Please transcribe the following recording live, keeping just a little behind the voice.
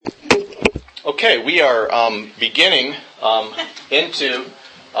Okay, we are beginning into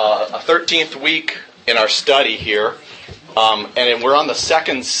a 13th week in our study here, and we're on the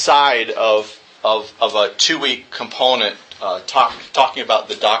second side of a 2-week component talking about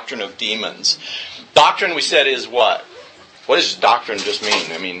the doctrine of demons. Doctrine, we said, is what? What does doctrine just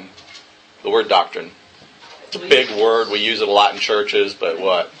mean? I mean, the word doctrine. It's a big word. We use it a lot in churches, but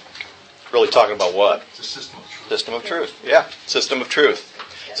what? Really talking about what? It's a system of truth. System of truth. Yeah, system of truth.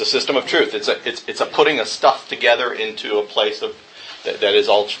 It's a system of truth. It's a putting of stuff together into a place of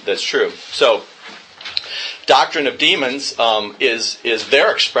that's true. So, doctrine of demons is their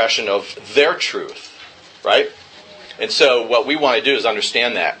expression of their truth, right? And so, what we want to do is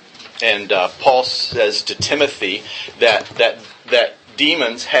understand that. And Paul says to Timothy that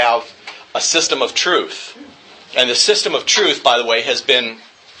demons have a system of truth, and the system of truth, by the way, has been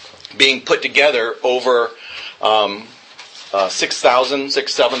being put together over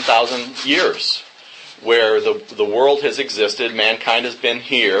 7,000 years, where the world has existed, mankind has been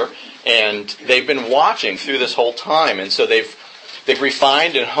here, and they've been watching through this whole time, and so they've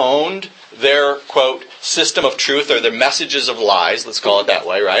refined and honed their, quote, system of truth, or their messages of lies, let's call it that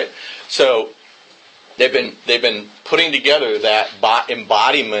way, right? So they've been putting together that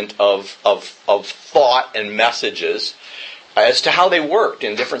embodiment of thought and messages as to how they worked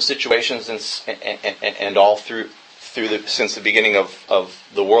in different situations and all through since the beginning of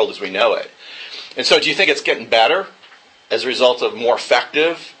the world as we know it. And so do you think it's getting better as a result of more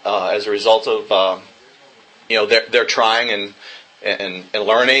effective, as a result of they're trying and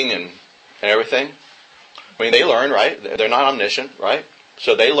learning and everything? I mean, they learn, right? They're not omniscient, right?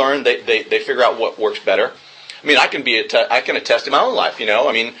 So they learn, they figure out what works better. I mean, I can attest in my own life,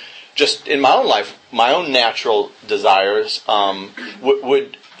 I mean, just in my own life, my own natural desires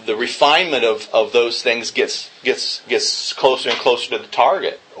would the refinement of those things gets closer and closer to the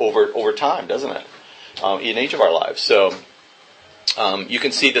target over time, doesn't it? In each of our lives. So you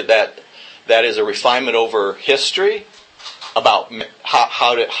can see that is a refinement over history about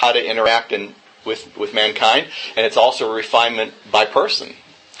how to interact with mankind, and it's also a refinement by person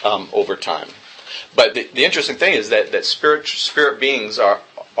over time. But the interesting thing is that spirit beings are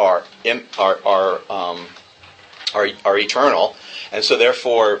eternal, and so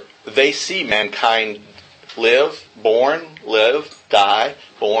therefore they see mankind born, live, die,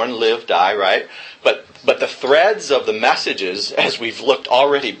 born, live, die, right? But the threads of the messages, as we've looked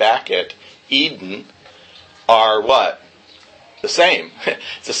already back at Eden, are what? The same.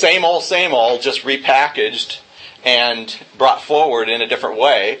 It's the same old, just repackaged and brought forward in a different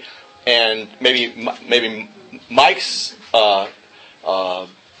way. And maybe Mike's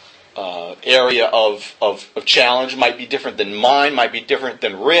area of challenge might be different than mine, might be different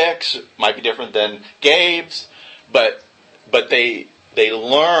than Rick's, might be different than Gabe's, but they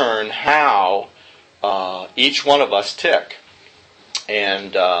learn how each one of us tick,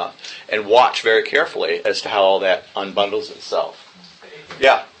 and watch very carefully as to how all that unbundles itself.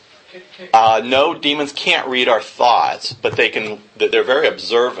 Yeah. No, demons can't read our thoughts, but they can. They're very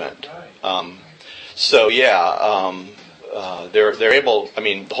observant. They're able. I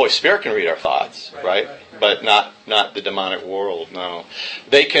mean, the Holy Spirit can read our thoughts, right? But not the demonic world. No,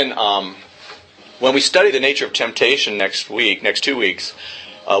 they can. When we study the nature of temptation next 2 weeks,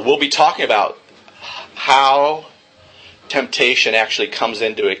 we'll be talking about how temptation actually comes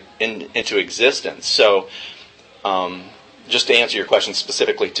into existence. So, just to answer your question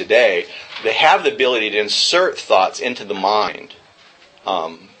specifically today, they have the ability to insert thoughts into the mind.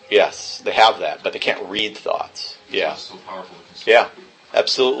 Yes, they have that, but they can't read thoughts. Yeah. So powerful. Yeah,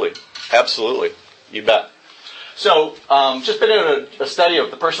 absolutely. You bet. So, just been in a study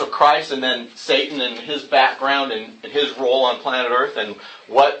of the person of Christ, and then Satan and his background and his role on planet Earth, and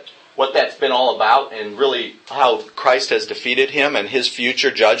what that's been all about, and really how Christ has defeated him and his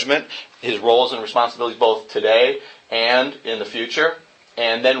future judgment, his roles and responsibilities both today and in the future.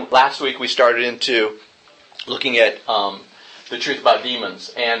 And then last week we started into looking at the truth about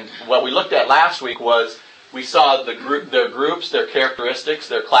demons. And what we looked at last week was we saw their groups, their characteristics,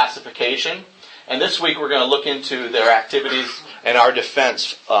 their classification. And this week we're going to look into their activities and our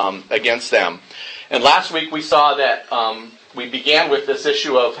defense against them. And last week we saw that we began with this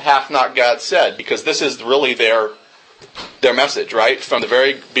issue of hath not God said, because this is really their message, right? From the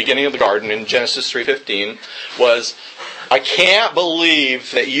very beginning of the garden in Genesis 3:15 was, I can't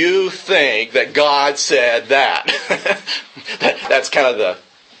believe that you think that God said that. That's kind of the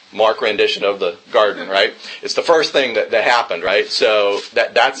Mark rendition of the garden, right? It's the first thing that happened, right? So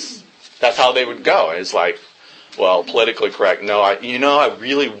that's how they would go. It's like, well, politically correct. No,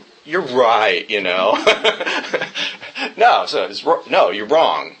 you're right, No, so no, you're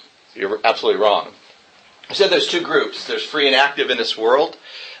wrong. You're absolutely wrong. I said there's two groups. There's free and active in this world.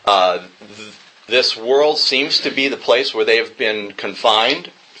 This world seems to be the place where they have been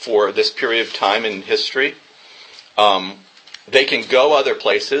confined for this period of time in history. They can go other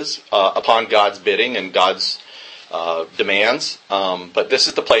places upon God's bidding and God's demands, but this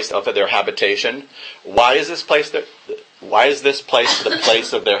is the place of their habitation. Why is this place the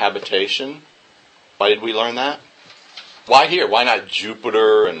place of their habitation? Why did we learn that? Why here? Why not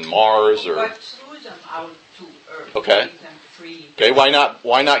Jupiter and Mars or? But threw them out to Earth. Okay. Make them free. Okay.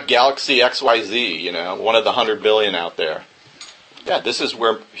 Why not Galaxy XYZ? You know, one of the 100 billion out there. Yeah, this is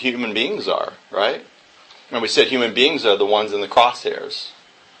where human beings are, right? And we said human beings are the ones in the crosshairs.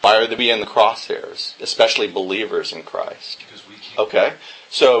 Why are we in the crosshairs? Especially believers in Christ. Because we can't. Okay.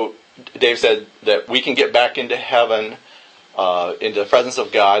 So Dave said that we can get back into heaven, into the presence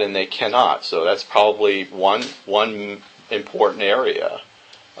of God, and they cannot. So that's probably one important area.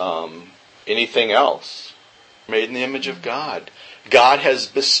 Anything else? Made in the image of God. God has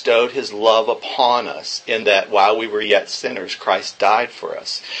bestowed His love upon us in that while we were yet sinners, Christ died for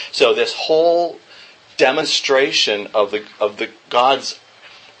us. So this whole demonstration of the God's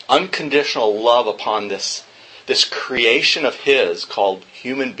unconditional love upon this creation of His called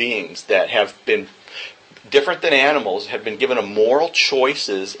human beings that have been different than animals, have been given a moral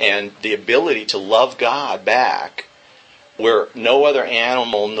choices and the ability to love God back, where no other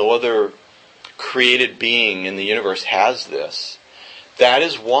animal, no other created being in the universe has this. That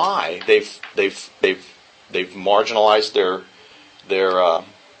is why they've marginalized their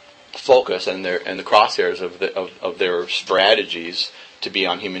focus and the crosshairs of their strategies to be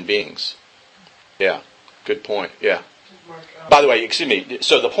on human beings. Yeah, good point. Yeah. By the way, excuse me.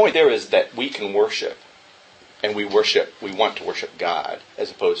 So the point there is that we can worship, and we want to worship God,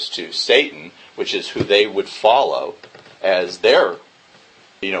 as opposed to Satan, which is who they would follow as their,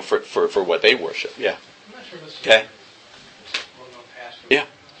 for what they worship. Yeah. I'm not sure this is Okay. well-known pastor. Yeah.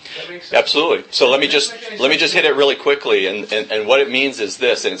 That makes sense. Absolutely. So let me just hit it really quickly, and what it means is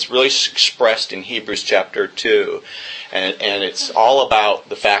this, and it's really expressed in Hebrews chapter 2, and it's all about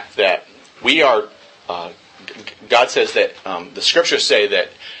the fact that we are. God says that the scriptures say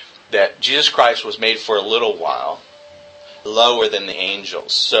that Jesus Christ was made for a little while lower than the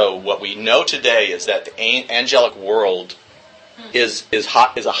angels. So what we know today is that the angelic world is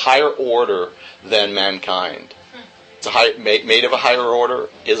a higher order than mankind. It's made of a higher order,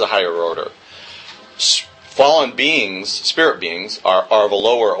 is a higher order. Fallen beings, spirit beings, are of a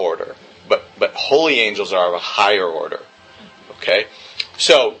lower order, but holy angels are of a higher order. Okay,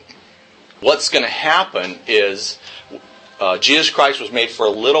 so what's going to happen is Jesus Christ was made for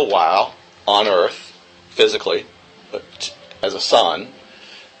a little while on earth, physically, as a son,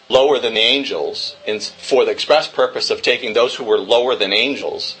 lower than the angels, for the express purpose of taking those who were lower than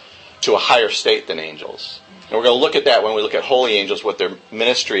angels to a higher state than angels. And we're going to look at that when we look at holy angels, what their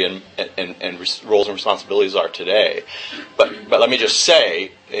ministry and roles and responsibilities are today. But let me just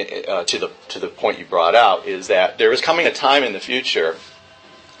say, to the point you brought out, is that there is coming a time in the future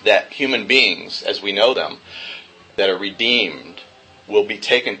that human beings, as we know them, that are redeemed, will be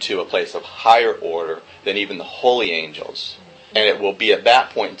taken to a place of higher order than even the holy angels. And it will be at that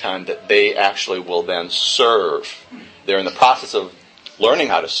point in time that they actually will then serve. They're in the process of learning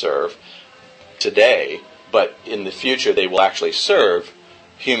how to serve today, but in the future they will actually serve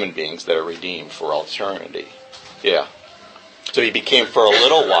human beings that are redeemed for all eternity. Yeah. So He became for a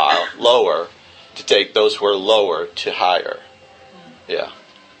little while lower to take those who are lower to higher. Yeah.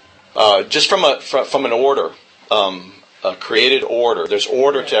 Just from an order, a created order. There's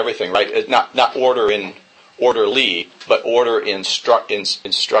order to everything, right? It's not order in orderly, but order in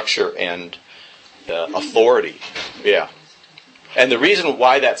structure and authority. Yeah. And the reason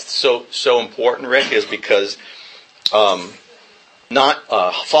why that's so important, Rick, is because fallen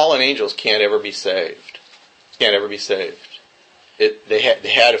angels can't ever be saved. Can't ever be saved. They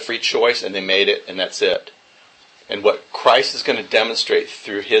had a free choice and they made it, and that's it. And what Christ is going to demonstrate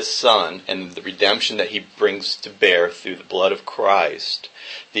through His Son and the redemption that He brings to bear through the blood of Christ,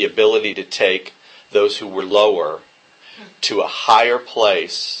 the ability to take those who were lower to a higher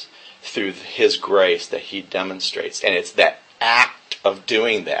place through His grace that He demonstrates. And it's that act of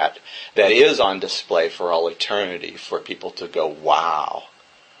doing that is on display for all eternity for people to go, wow.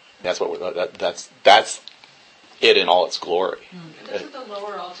 That's what that's it in all its glory. That's what the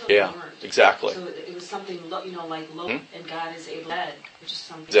lower also learned. Exactly. So it was something like low, and God is able to, which is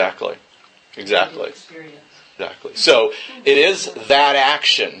something exactly. Experience. Exactly. So it is that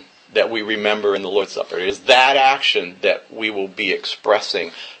action that we remember in the Lord's Supper. It is that action that we will be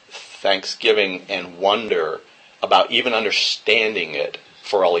expressing thanksgiving and wonder about even understanding it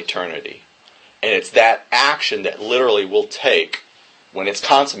for all eternity. And it's that action that literally will take, when it's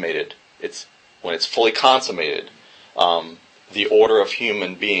consummated, when it's fully consummated, the order of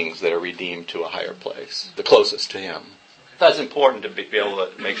human beings that are redeemed to a higher place, the closest to Him. That's important to be able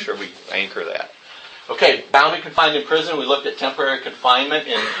to make sure we anchor that. Okay, bound and confined in prison. We looked at temporary confinement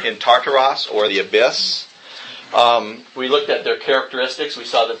in Tartarus, or the abyss. We looked at their characteristics. We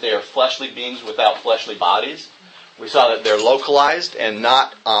saw that they are fleshly beings without fleshly bodies. We saw that they're localized and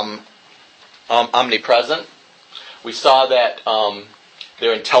not omnipresent. We saw that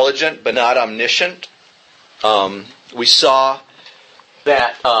they're intelligent but not omniscient. We saw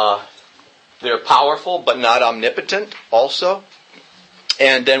that they're powerful but not omnipotent also.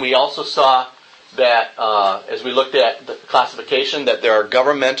 And then we also saw that, as we looked at the classification, that there are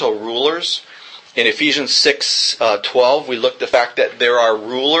governmental rulers. In Ephesians 6:12, we looked at the fact that there are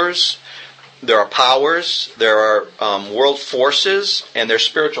rulers, there are powers, there are world forces, and there are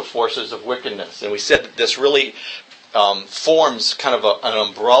spiritual forces of wickedness. And we said that this really forms kind of an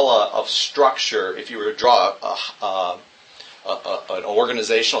umbrella of structure. If you were to draw an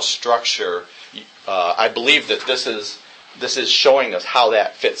organizational structure, I believe that this is showing us how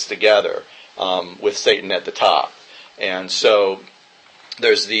that fits together with Satan at the top. And so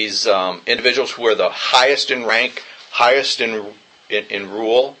there's these individuals who are the highest in rank, highest in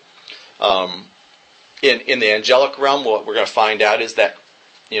rule. In the angelic realm, what we're going to find out is that,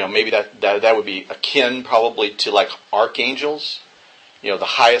 maybe that would be akin probably to like archangels, the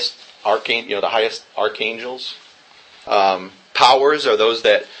highest archangels. Powers are those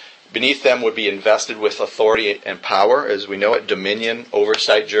that beneath them would be invested with authority and power, as we know it, dominion,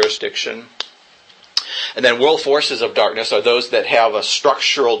 oversight, jurisdiction. And then world forces of darkness are those that have a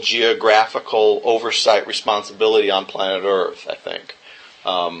structural, geographical oversight responsibility on planet Earth, I think.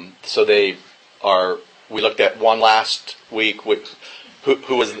 So they are. We looked at one last week. We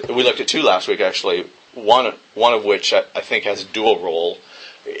looked at two last week actually. One of which I think has a dual role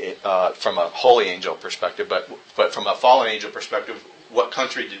from a holy angel perspective, but from a fallen angel perspective, what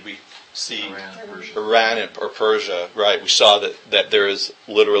country did we see? Iran or Persia, right? We saw that there is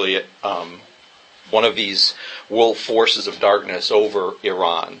literally one of these world forces of darkness over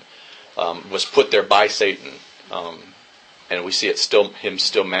Iran was put there by Satan. And we see him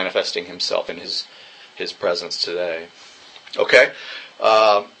still manifesting himself in his presence today. Okay?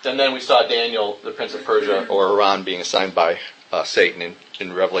 And then we saw Daniel, the prince of Persia, or Iran, being assigned by Satan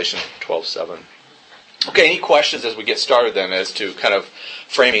in Revelation 12:7. Okay, any questions as we get started then as to kind of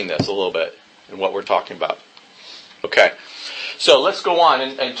framing this a little bit and what we're talking about? Okay. So let's go on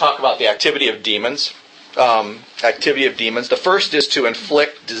and talk about the activity of demons. Activity of demons. The first is to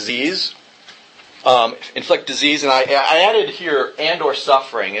inflict disease. Inflict disease, and I added here and/or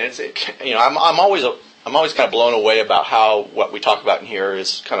suffering, and I'm always kind of blown away about how what we talk about in here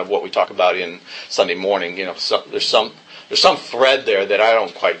is kind of what we talk about in Sunday morning. There's some thread there that I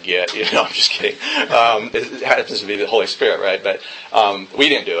don't quite get. I'm just kidding. It happens to be the Holy Spirit, right? But we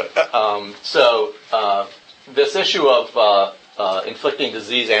didn't do it. So this issue of inflicting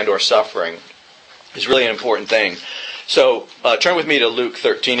disease and/or suffering is really an important thing. So turn with me to Luke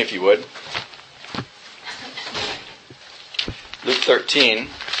 13, if you would. Luke 13,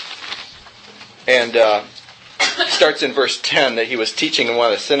 and starts in verse 10 that he was teaching in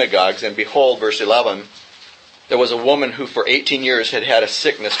one of the synagogues, and behold, verse 11, there was a woman who for 18 years had had a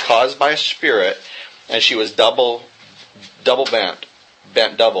sickness caused by a spirit, and she was double bent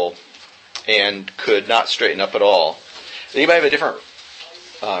double, and could not straighten up at all. Does anybody have a different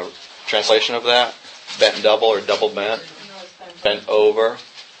translation of that? Bent double or double bent? Bent over.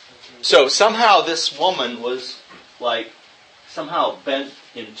 So somehow this woman was somehow bent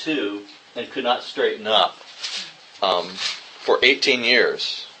in two and could not straighten up for 18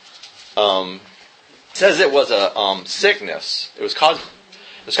 years. It says it was a sickness. It was caused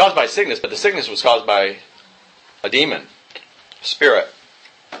by sickness, but the sickness was caused by a demon, a spirit.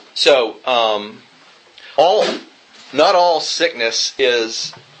 So not all sickness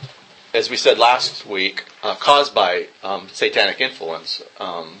is, as we said last week, caused by satanic influence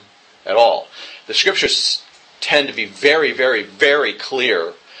at all. The scriptures tend to be very, very, very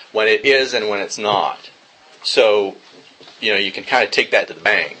clear when it is and when it's not. So, you can kind of take that to the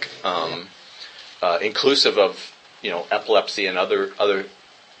bank, inclusive of, epilepsy and other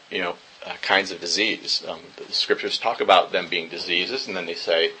kinds of disease. The scriptures talk about them being diseases, and then they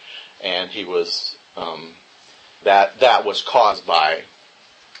say, and he was that was caused by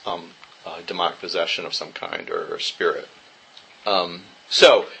demonic possession of some kind or spirit.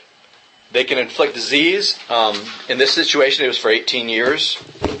 So they can inflict disease. In this situation, it was for 18 years.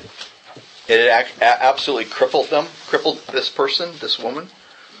 It absolutely crippled this person, this woman,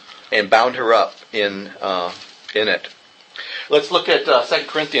 and bound her up in it. Let's look at 2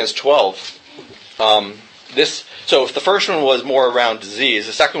 Corinthians 12. So if the first one was more around disease,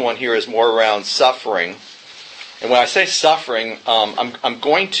 the second one here is more around suffering. And when I say suffering, I'm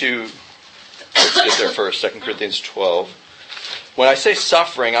going to, let's get there first, 2 Corinthians 12. When I say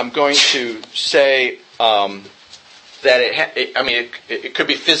suffering, I'm going to say that it could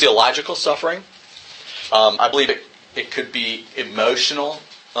be physiological suffering. I believe it could be emotional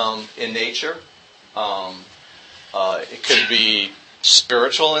in nature. It could be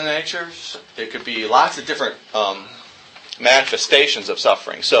spiritual in nature. It could be lots of different manifestations of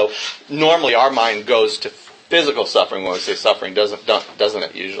suffering. So normally our mind goes to physical suffering when we say suffering, doesn't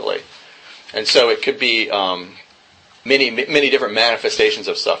it usually? And so it could be many different manifestations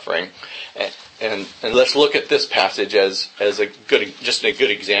of suffering. And let's look at this passage as a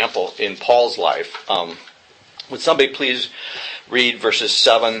good example in Paul's life. Would somebody please read verses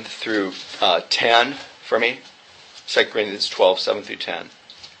 7 through 10 for me? 2 Corinthians 12, 7 through 10.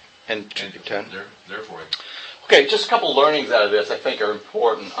 And 2 through 10. Therefore. Okay, just a couple learnings out of this I think are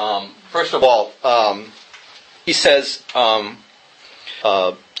important. First of all, he says, and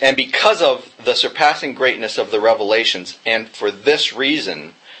because of the surpassing greatness of the revelations, and for this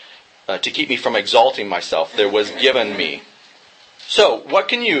reason, to keep me from exalting myself, there was given me. So, what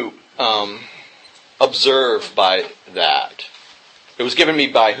can you observe by that? It was given me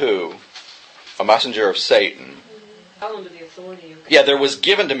by who? A messenger of Satan. Under the authority of God. Yeah, there was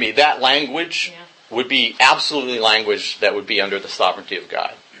given to me. That language would be absolutely language that would be under the sovereignty of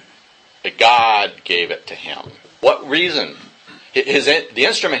God. That God gave it to him. What reason? The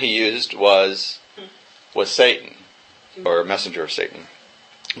instrument he used was Satan, or a messenger of Satan.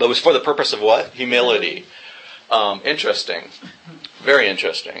 But it was for the purpose of what? Humility. Interesting. Very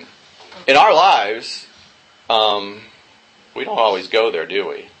interesting. In our lives, we don't always go there, do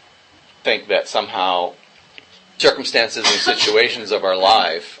we? Think that somehow circumstances and situations of our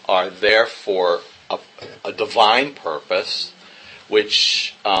life are there for a divine purpose,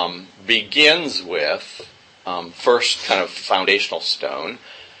 which begins with first kind of foundational stone,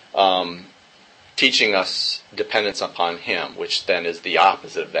 teaching us dependence upon Him, which then is the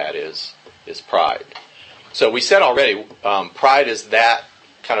opposite of that is pride. So we said already, pride is that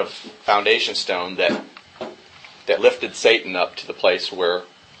kind of foundation stone that lifted Satan up to the place where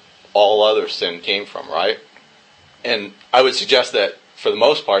all other sin came from, right? And I would suggest that, for the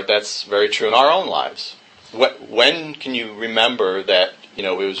most part, that's very true in our own lives. When can you remember that,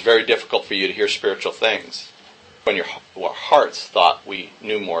 it was very difficult for you to hear spiritual things? When your hearts thought we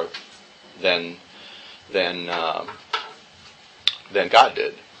knew more than God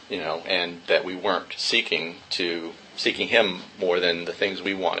did, and that we weren't seeking Him more than the things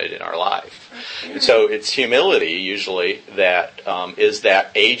we wanted in our life. And so it's humility, usually, that is that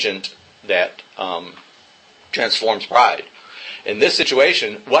agent that transforms pride. In this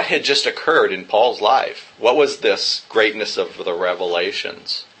situation, what had just occurred in Paul's life? What was this greatness of the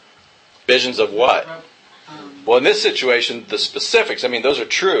revelations? Visions of what? Well, in this situation, the specifics, those are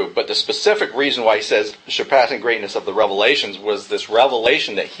true, but the specific reason why he says surpassing greatness of the revelations was this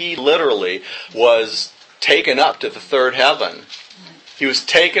revelation that he literally was taken up to the third heaven. He was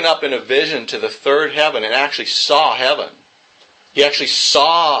taken up in a vision to the third heaven and actually saw heaven. He actually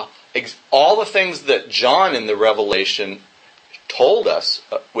saw all the things that John in the Revelation told us,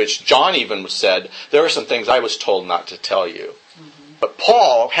 which John even said, there are some things I was told not to tell you. Mm-hmm. But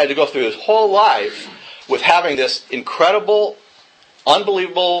Paul had to go through his whole life with having this incredible,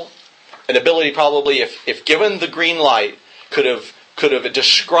 unbelievable, an ability probably, if given the green light, could have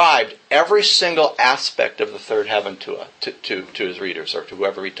described every single aspect of the third heaven to his readers or to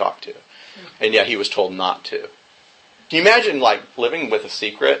whoever he talked to. And yet he was told not to. Can you imagine living with a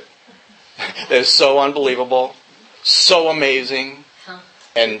secret that is so unbelievable, so amazing,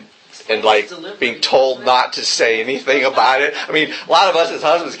 and being told not to say anything about it? A lot of us as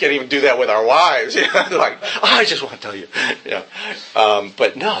husbands can't even do that with our wives. I just want to tell you.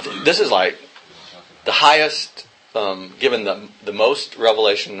 But no, this is the highest, given the most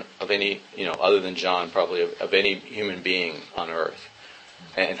revelation of any, other than John, probably of any human being on earth,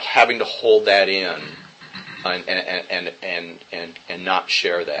 and having to hold that in and not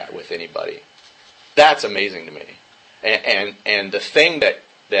share that with anybody. That's amazing to me. And the thing that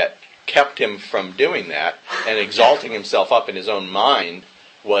kept him from doing that and exalting himself up in his own mind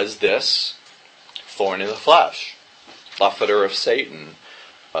was this thorn in the flesh, buffeter of Satan.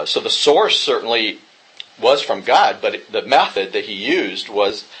 So the source certainly was from God, but the method that he used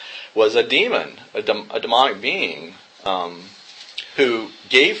was a demon, a demonic being, who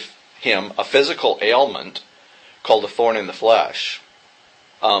gave him a physical ailment called a thorn in the flesh.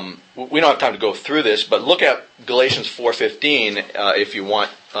 We don't have time to go through this, but look at Galatians 4:15 if you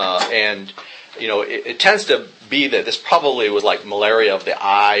want. And it tends to be that this probably was like malaria of the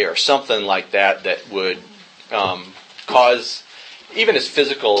eye or something like that would cause even his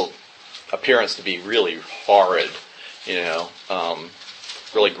physical appearance to be really horrid,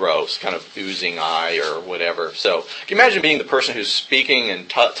 really gross, kind of oozing eye or whatever. So can you imagine being the person who's speaking and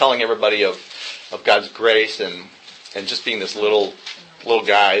telling everybody of God's grace and just being this little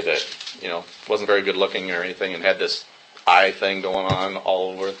guy that wasn't very good looking or anything and had this eye thing going on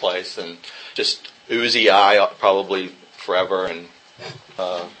all over the place and just oozy eye probably forever and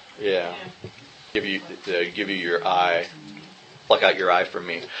give you your eye, pluck out your eye from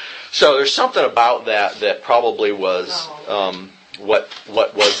me. So there's something about that probably was what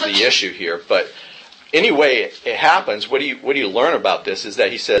was the issue here. But anyway, it happens. What do you learn about this is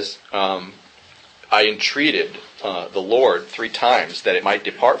that he says, I entreated the Lord 3 times that it might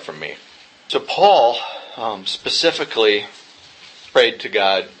depart from me. So Paul specifically prayed to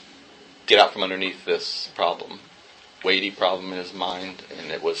God, get out from underneath this problem, weighty problem in his mind,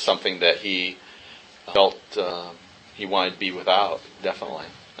 and it was something that he felt he wanted to be without, definitely.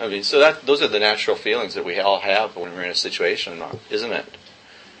 I mean, so those are the natural feelings that we all have when we're in a situation, isn't it?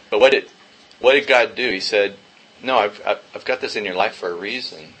 But what did God do? He said, no, I've got this in your life for a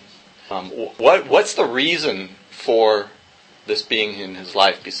reason. What's the reason for this being in his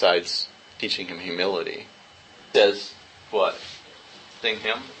life besides teaching him humility? He says, what? Sing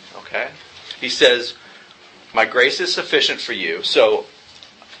him? Okay. He says, my grace is sufficient for you. So,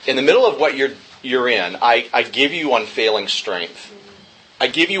 in the middle of what you're in, I give you unfailing strength. I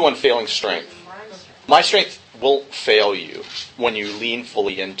give you unfailing strength. My strength won't fail you when you lean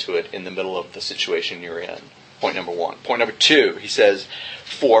fully into it in the middle of the situation you're in. Point number 1. Point number 2, he says,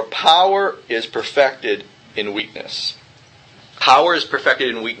 for power is perfected in weakness. Power is perfected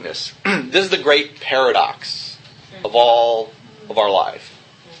in weakness. This is the great paradox of all of our life.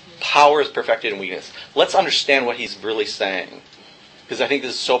 Power is perfected in weakness. Let's understand what he's really saying, because I think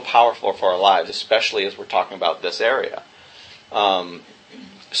this is so powerful for our lives, especially as we're talking about this area.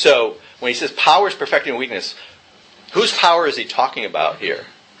 So when he says power is perfected in weakness, whose power is he talking about here?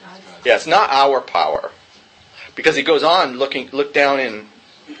 Yeah, it's not our power. Because he goes on, look down in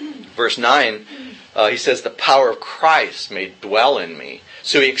verse 9, he says the power of Christ may dwell in me.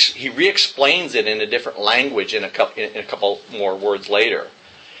 So he re-explains it in a different language in a couple more words later.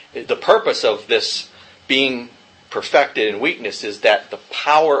 The purpose of this being perfected in weakness is that the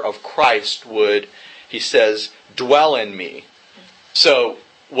power of Christ would, he says, dwell in me. So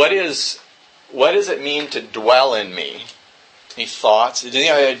what does it mean to dwell in me? Any thoughts? Did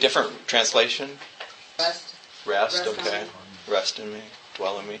anybody have a different translation? Rest, okay. Rest in me,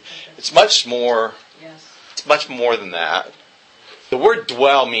 dwell in me. It's much more. Yes. It's much more than that. The word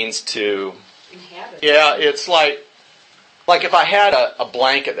dwell means to Inhabit. Yeah, it's like if I had a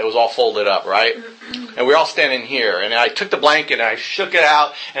blanket that was all folded up, right? And we were all standing here, and I took the blanket and I shook it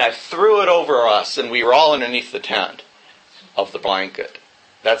out and I threw it over us, and we were all underneath the tent of the blanket.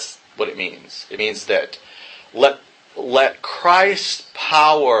 That's what it means. It means that let Christ's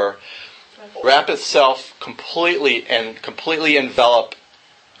power wrap itself completely envelop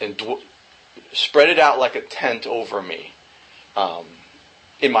and spread it out like a tent over me.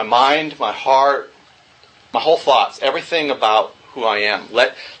 In my mind, my heart, my whole thoughts, everything about who I am.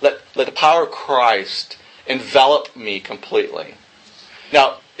 Let the power of Christ envelop me completely.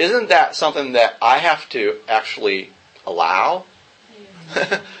 Now, isn't that something that I have to actually allow?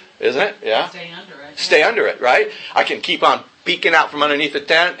 Isn't it? Yeah. Stay under it. Stay under it, right? I can keep on peeking out from underneath the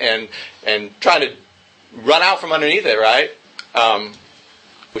tent and trying to run out from underneath it, right?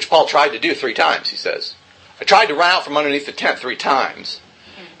 Which Paul tried to do 3 times, he says. I tried to run out from underneath the tent 3 times.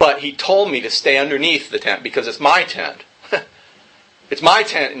 But he told me to stay underneath the tent because it's my tent. It's my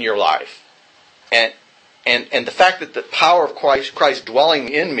tent in your life. And the fact that the power of Christ dwelling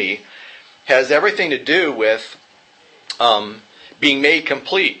in me has everything to do with being made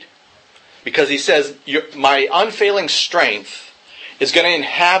complete. Because he says, my unfailing strength is going to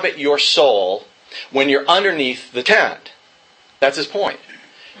inhabit your soul when you're underneath the tent. That's his point.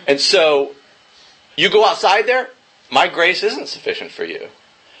 And so, you go outside there, my grace isn't sufficient for you.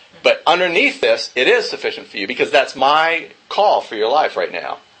 But underneath this, it is sufficient for you, because that's my call for your life right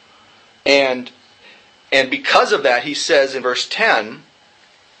now. And because of that, he says in verse 10,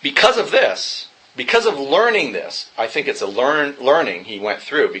 because of this, because of learning this, I think it's a learning he went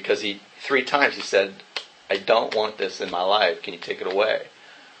through, because 3 times he said, I don't want this in my life. Can you take it away?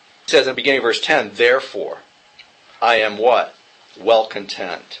 He says in the beginning of verse 10, therefore, I am what? Well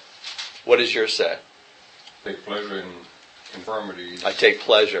content. What does yours say? Take pleasure in infirmities. I take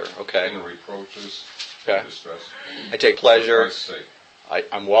pleasure. Okay. In reproaches. Okay. Distress. I take pleasure. For Christ's sake.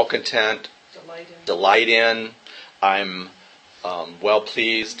 I'm well content. Delight in. I'm well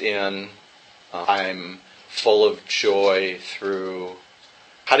pleased in. I'm full of joy through.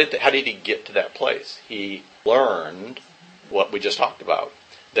 How did he get to that place? He learned what we just talked about.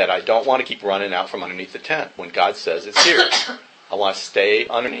 That I don't want to keep running out from underneath the tent when God says it's here. I want to stay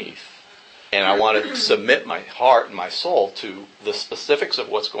underneath. And I want to submit my heart and my soul to the specifics of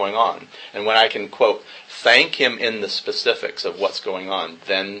what's going on. And when I can, quote, thank Him in the specifics of what's going on,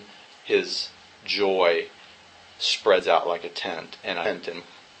 then His joy spreads out like a tent. And I'm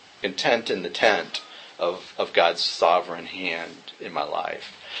content in the tent of God's sovereign hand in my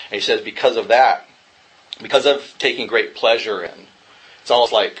life. And He says because of that, because of taking great pleasure in, it's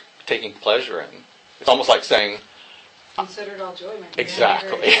almost like taking pleasure in. It's almost like saying, consider it all joy, man.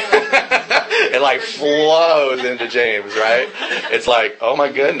 exactly. It like flows into James, right? It's like, oh my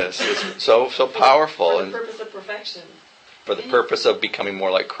goodness, it's so powerful. For the purpose of perfection. For the purpose of becoming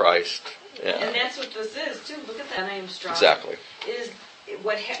more like Christ. Yeah. And that's what this is, too. Look at that. I am strong. Exactly. It is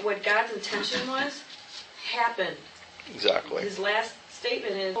what God's intention was, happened. Exactly. His last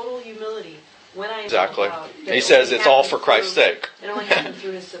statement is total humility. When I am exactly. out, and He says it's all for Christ's sake. It only happened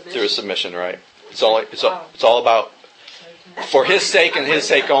through His submission. Through His submission, right? It's all about for His sake and His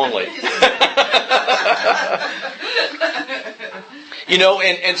sake only.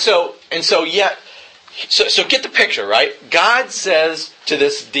 So get the picture, right? God says to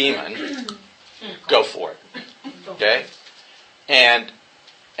this demon, go for it. Okay? And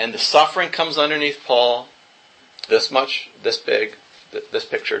the suffering comes underneath Paul, this much, this big, this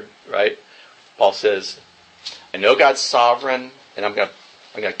pictured, right? Paul says, I know God's sovereign, and I'm going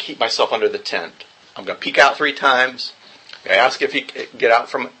to keep myself under the tent. I'm going to peek out 3 times. I ask if he can get out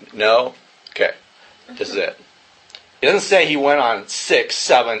from it. No? Okay. This is it. He doesn't say he went on 6,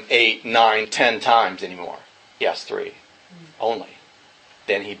 7, 8, 9, 10 times anymore. He asked 3 only.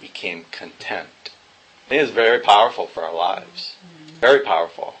 Then he became content. It is very powerful for our lives. Very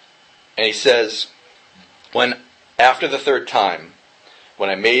powerful. And he says, after the 3rd time, when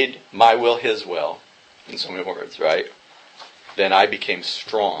I made my will His will, in so many words, right? Then I became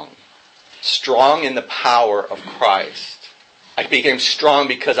strong. Strong in the power of Christ. I became strong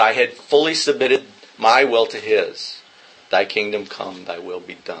because I had fully submitted my will to His. Thy kingdom come, Thy will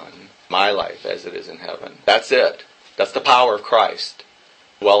be done. My life as it is in heaven. That's it. That's the power of Christ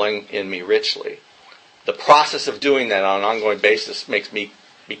dwelling in me richly. The process of doing that on an ongoing basis makes me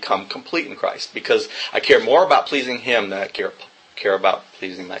become complete in Christ because I care more about pleasing Him than I care about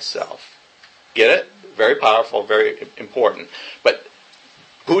pleasing myself. Get it? Very powerful, very important. But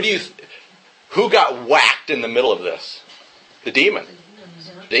who got whacked in the middle of this? The demon.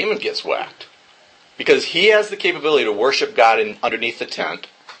 The demon gets whacked. Because he has the capability to worship God underneath the tent.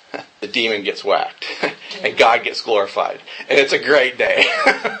 The demon gets whacked. And God gets glorified. And it's a great day.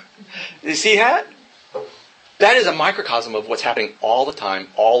 You see that? That is a microcosm of what's happening all the time,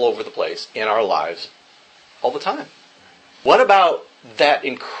 all over the place, in our lives, all the time. What about that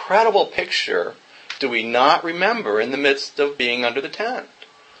incredible picture do we not remember in the midst of being under the tent?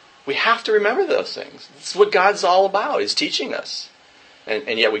 We have to remember those things. This is what God's all about. He's teaching us.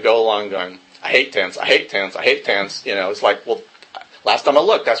 And yet we go along going, I hate tents, I hate tents, I hate tents. You know, it's like, well, last time I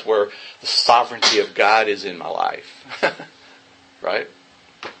looked, that's where the sovereignty of God is in my life. Right?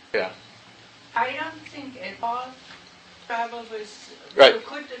 Yeah. I don't think it all probably right.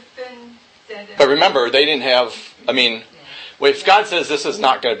 Could have been that. But remember, they didn't have, if God says this is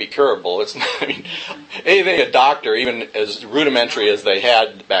not going to be curable, it's not, anything a doctor, even as rudimentary as they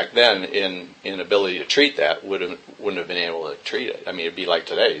had back then in ability to treat that, wouldn't have been able to treat it. It'd be like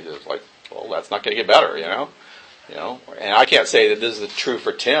today. It's like, well, that's not going to get better, you know. And I can't say that this is true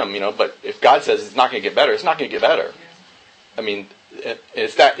for Tim, but if God says it's not going to get better, it's not going to get better.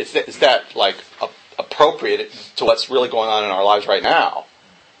 Is that like appropriate to what's really going on in our lives right now?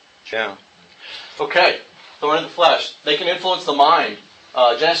 Yeah. Okay. Thorn in the flesh. They can influence the mind.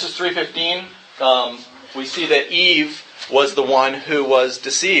 Genesis 3:15. We see that Eve was the one who was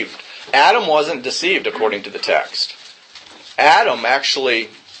deceived. Adam wasn't deceived according to the text. Adam actually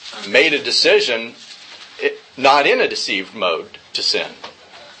made a decision, not in a deceived mode, to sin.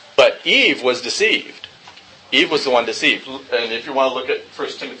 But Eve was deceived. Eve was the one deceived. And if you want to look at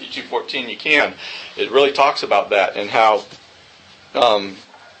 1 Timothy 2:14, you can. It really talks about that and how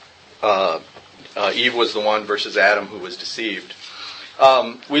Eve was the one versus Adam who was deceived.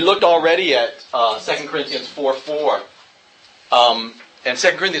 We looked already at 2 Corinthians 4:4. And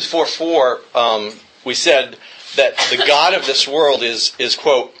 2 Corinthians 4:4, we said that the God of this world is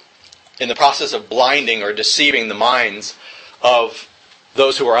quote, in the process of blinding or deceiving the minds of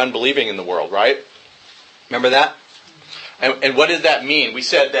those who are unbelieving in the world, right? Remember that? And what does that mean? We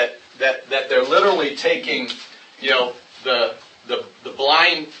said that they're literally taking, the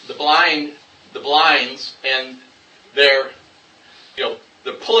blinds, and they're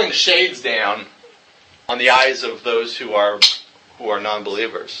pulling the shades down on the eyes of those who are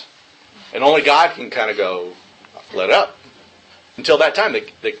non-believers. And only God can kind of go, let up. Until that time,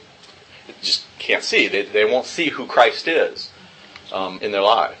 they just can't see. They won't see who Christ is in their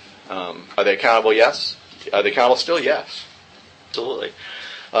life. Are they accountable? Yes. Are they accountable still? Yes. Absolutely.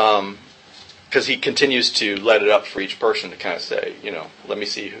 Because he continues to let it up for each person to kind of say, let me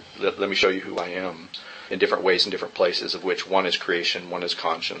show you who I am in different ways in different places, of which one is creation, one is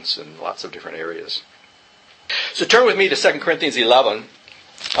conscience, and lots of different areas. So turn with me to 2 Corinthians 11,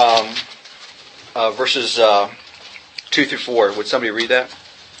 verses 2 through 4. Would somebody read that?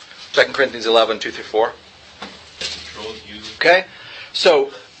 2 Corinthians 11, 2 through 4. Okay?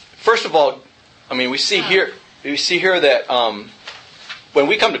 So, first of all, we see here that when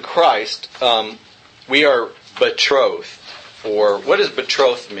we come to Christ, we are betrothed. Or what does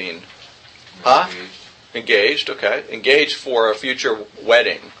betrothed mean? Huh? Engaged, okay. Engaged for a future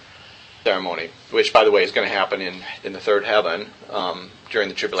wedding ceremony, which, by the way, is going to happen in the third heaven during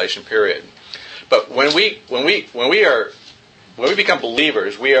the tribulation period. But when we become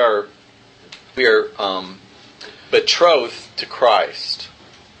believers, we are betrothed to Christ.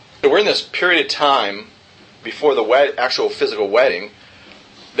 So we're in this period of time before the actual physical wedding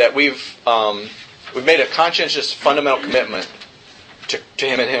that we've made a conscientious, fundamental commitment to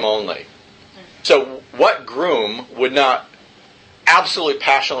Him and Him only. So what groom would not absolutely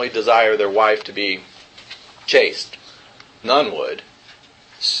passionately desire their wife to be chaste? None would.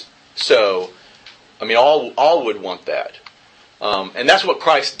 So, all would want that. And that's what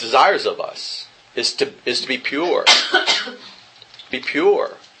Christ desires of us, is to be pure. Be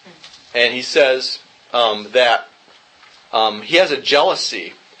pure. And He says that He has a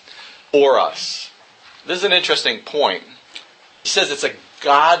jealousy for us. This is an interesting point. He says it's a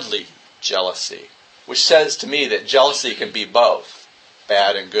godly jealousy, which says to me that jealousy can be both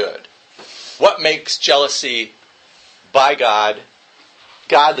bad and good. What makes jealousy by God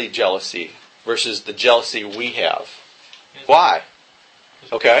godly jealousy versus the jealousy we have? Why?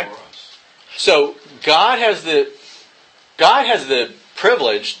 Okay. So God has the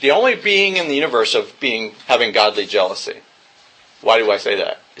privilege, the only being in the universe of having godly jealousy. Why do I say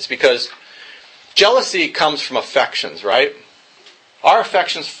that? It's because jealousy comes from affections, right? Our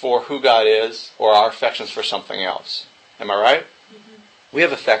affections for who God is, or our affections for something else. Am I right? Mm-hmm. We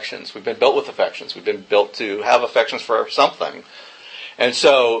have affections. We've been built with affections. We've been built to have affections for something. And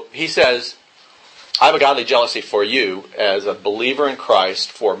so He says, I have a godly jealousy for you as a believer in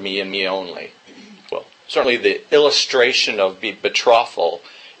Christ, for me and me only. Well, certainly the illustration of betrothal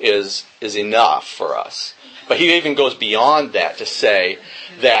is enough for us. But He even goes beyond that to say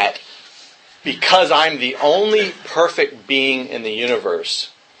that because I'm the only perfect being in the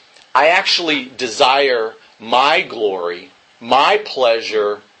universe, I actually desire my glory, my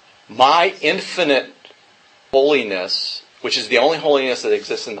pleasure, my infinite holiness, which is the only holiness that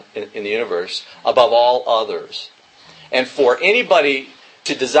exists in the universe, above all others. And for anybody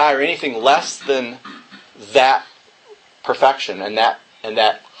to desire anything less than that perfection and that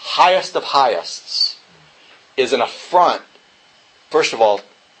highest of highests is an affront, first of all,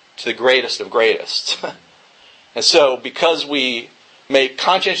 to the greatest of greatest. And so, because we make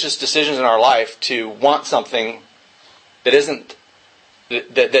conscientious decisions in our life to want something that doesn't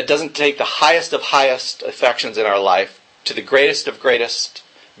take the highest of highest affections in our life to the greatest of greatest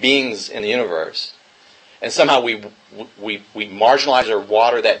beings in the universe, and somehow we marginalize or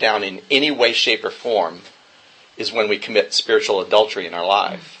water that down in any way, shape, or form, is when we commit spiritual adultery in our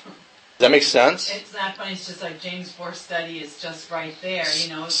life. Does that make sense? It's not funny. It's just like James 4 study is just right there.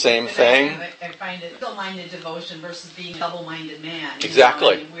 Same thing. I find it single-minded devotion versus being a double-minded man.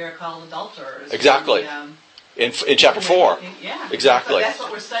 Exactly. We are called adulterers. Exactly. In chapter 4. Yeah. Exactly. That's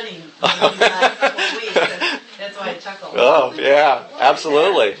what we're studying these last couple of weeks. That's why I chuckle. Oh, yeah.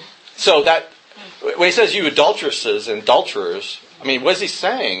 Absolutely. So that, when he says you adulteresses and adulterers, what is he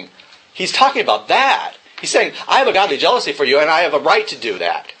saying? He's talking about that. He's saying, I have a godly jealousy for you, and I have a right to do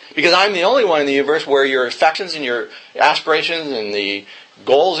that. Because I'm the only one in the universe where your affections and your aspirations and the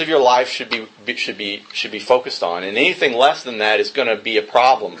goals of your life should be focused on. And anything less than that is going to be a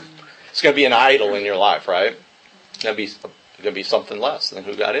problem. It's going to be an idol in your life, right? It's going to be something less than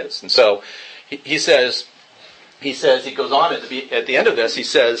who God is. And so he goes on at the end of this. He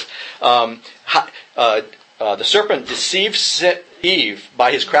says, the serpent deceived Eve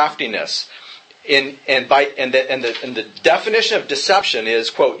by his craftiness. And the definition of deception is,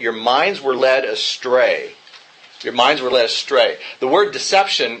 quote, your minds were led astray. Your minds were led astray. The word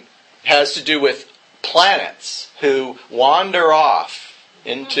deception has to do with planets who wander off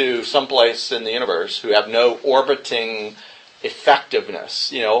into someplace in the universe who have no orbiting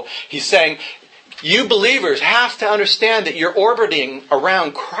effectiveness. He's saying, you believers have to understand that you're orbiting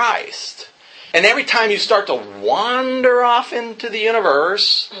around Christ. And every time you start to wander off into the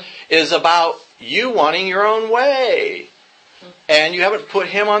universe is about you wanting your own way. And you haven't put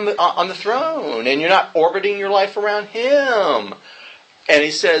Him on the throne. And you're not orbiting your life around Him. And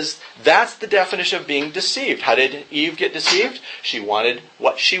he says, that's the definition of being deceived. How did Eve get deceived? She wanted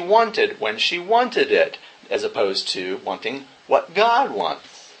what she wanted when she wanted it, as opposed to wanting what God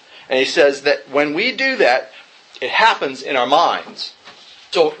wants. And he says that when we do that, it happens in our minds.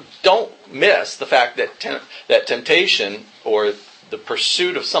 So don't miss the fact that temptation or the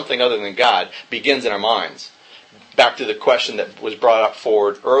pursuit of something other than God begins in our minds. Back to the question that was brought up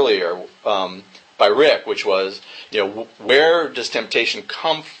forward earlier by Rick, which was, where does temptation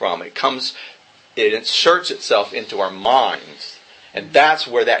come from? It inserts itself into our minds. And that's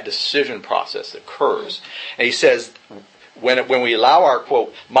where that decision process occurs. And he says, when we allow our,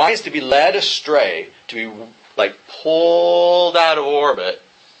 quote, minds to be led astray, to be like pulled out of orbit,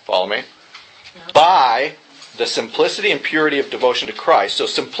 follow me, by the simplicity and purity of devotion to Christ. So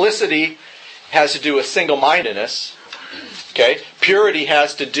simplicity has to do with single-mindedness. Okay? Purity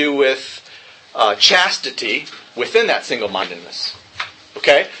has to do with chastity within that single-mindedness.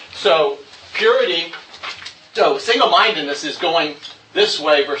 Okay? So purity, so single-mindedness is going this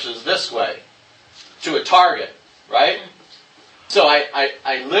way versus this way to a target, right? So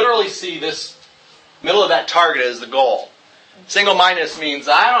I literally see this middle of that target as the goal. Single-mindedness means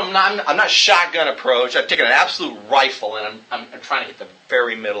I'm not shotgun approach. I've taken an absolute rifle and I'm trying to hit the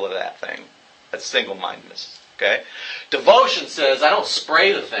very middle of that thing. That's single-mindedness. Okay? Devotion says I don't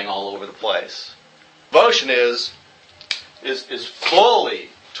spray the thing all over the place. Devotion is fully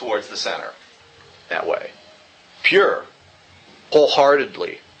towards the center. That way. Pure.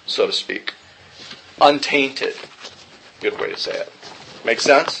 Wholeheartedly, so to speak. Untainted. Good way to say it. Make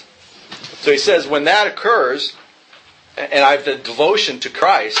sense? So he says when that occurs, and I have the devotion to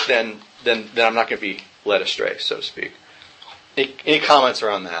Christ, then I'm not going to be led astray, so to speak. Any comments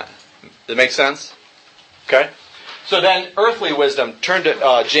around that? Does it make sense? Okay? So then, earthly wisdom. Turn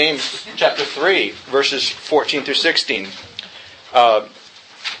to James chapter 3, verses 14 through 16.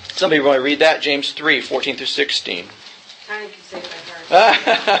 Somebody want to read that? James 3, 14 through 16. I can say it by heart.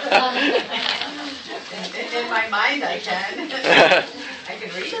 In my mind, I can. I can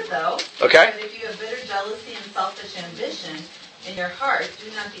read it, though. Okay. But if you have bitter jealousy and selfish ambition in your heart, do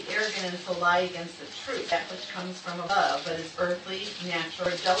not be arrogant and to lie against the truth, that which comes from above, but is earthly, natural.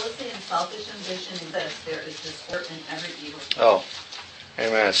 Where jealousy and selfish ambition exist, there is discord in every evil. Oh,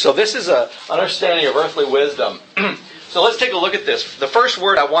 amen. So this is an understanding of earthly wisdom. So let's take a look at this. The first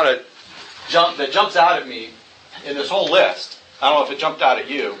word I want to that jumps out at me in this whole list, I don't know if it jumped out at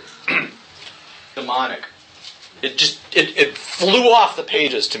you, demonic. It flew off the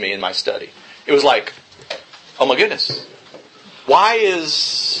pages to me in my study. It was like, oh my goodness. Why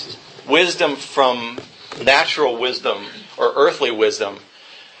is wisdom from natural wisdom or earthly wisdom,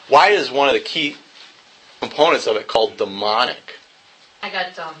 why is one of the key components of it called demonic? I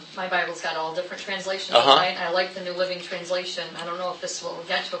got, my Bible's got all different translations, Uh-huh. right? I like the New Living Translation. I don't know if this will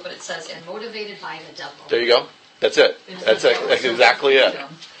get to it, but it says, and motivated by the devil. There you go. That's it. That's exactly it.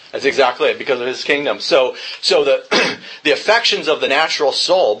 That's exactly it, because of his kingdom. So the the affections of the natural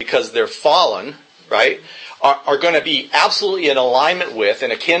soul, because they're fallen, right, are going to be absolutely in alignment with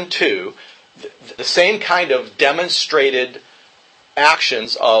and akin to the same kind of demonstrated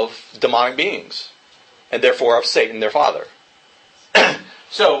actions of demonic beings, and therefore of Satan, their father.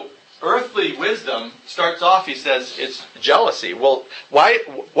 So earthly wisdom starts off, he says, it's jealousy. Well, why?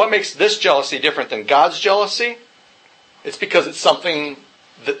 What makes this jealousy different than God's jealousy? It's because it's something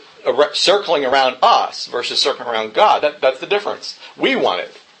that circling around us versus circling around God. That's the difference. We want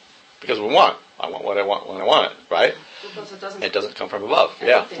it because we want. I want what I want when I want it, right? Because it doesn't come from above.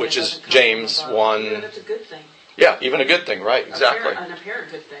 Yeah, which is James 1. Even if it's a good thing. Yeah, even a good thing, right? Exactly. An apparent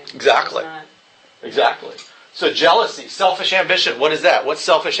good thing. Exactly. It's not- Exactly. So jealousy, selfish ambition. What is that? What's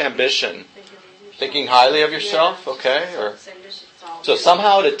selfish ambition? Thinking highly of yourself, okay? Or so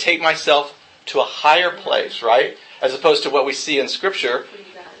somehow to take myself to a higher place, right? As opposed to what we see in Scripture,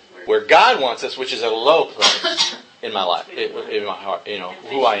 where God wants us, which is at a low place in my life, in my heart,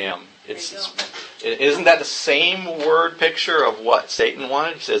 who I am. Isn't that the same word picture of what Satan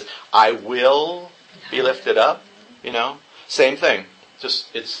wanted? He says, I will be lifted up. Same thing.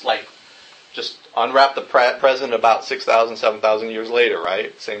 It's like just unwrap the present about 6,000, 7,000 years later,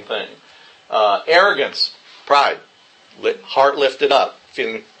 right? Same thing. Arrogance, pride, heart lifted up,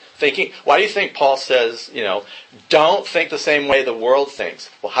 thinking. Why do you think Paul says, don't think the same way the world thinks?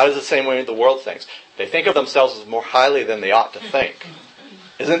 Well, how does the same way the world thinks? They think of themselves as more highly than they ought to think.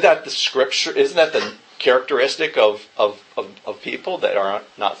 Isn't that the scripture? Isn't that the characteristic of people that are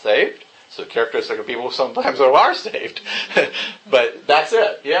not saved? So characteristic of people sometimes who are saved. But that's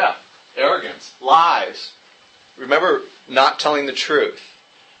it. Yeah. Arrogance. Lies. Remember, not telling the truth.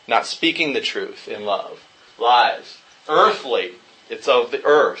 Not speaking the truth in love. Lies. Earthly. It's of the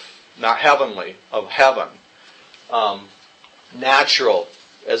earth. Not heavenly. Of heaven. Natural.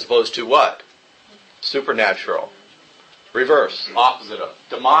 As opposed to what? Supernatural. Reverse. Opposite of.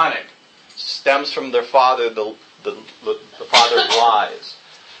 Demonic. Stems from their father, the father of lies.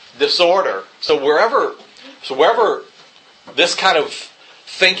 Disorder. So wherever this kind of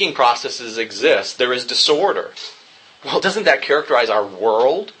thinking processes exist, there is disorder. Well, doesn't that characterize our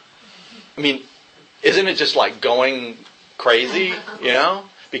world? I mean, isn't it just like going crazy?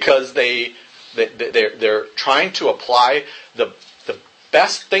 Because they're trying to apply the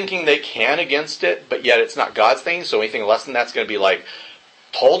best thinking they can against it, but yet it's not God's thinking. So anything less than that's going to be like,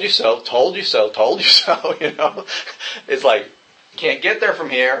 told you so, told you so, told you so. It's like, can't get there from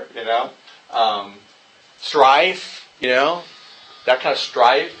here. Strife. That kind of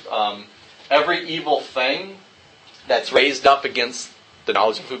strife. Every evil thing that's raised up against the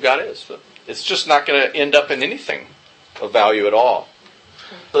knowledge of who God is. It's just not going to end up in anything of value at all.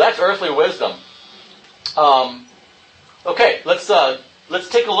 So that's earthly wisdom. Okay, let's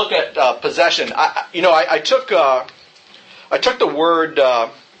take a look at possession. I took the word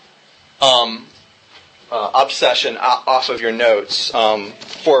obsession off of your notes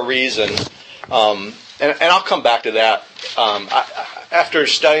for a reason, and I'll come back to that. After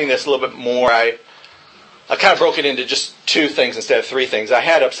studying this a little bit more, I kind of broke it into just two things instead of three things. I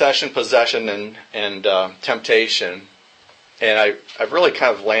had obsession, possession, and temptation, and I've really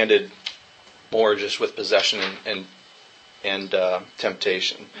kind of landed more just with possession and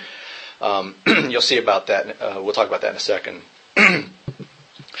temptation. You'll see about that. We'll talk about that in a second.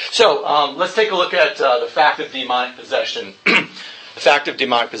 So let's take a look at the fact of demonic possession. The fact of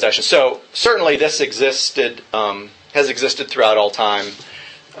demonic possession. So certainly this has existed throughout all time,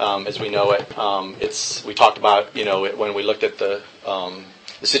 as we know it. We talked about when we looked at the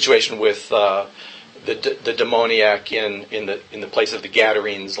situation with the demoniac in the place of the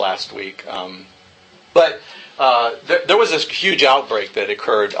Gadarenes last week. But there was this huge outbreak that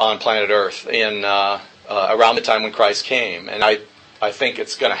occurred on planet Earth in around the time when Christ came, and I think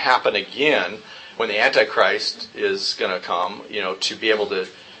it's going to happen again when the Antichrist is going to come. To be able to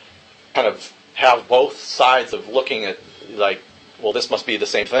kind of have both sides of looking at like, well, this must be the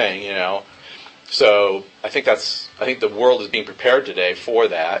same thing. So I think the world is being prepared today for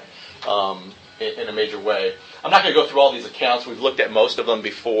that in a major way. I'm not going to go through all these accounts. We've looked at most of them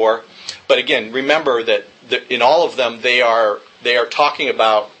before. But again, remember that in all of them, they are talking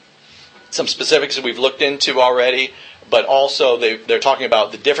about some specifics that we've looked into already, but also they're talking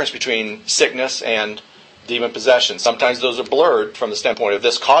about the difference between sickness and demon possession. Sometimes those are blurred from the standpoint of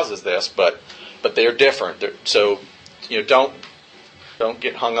this causes this, but they are different. So don't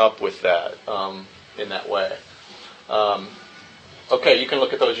get hung up with that in that way. Okay, you can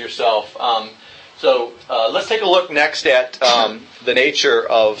look at those yourself. So let's take a look next at the nature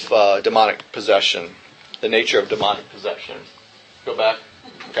of demonic possession. The nature of demonic possession. Go back.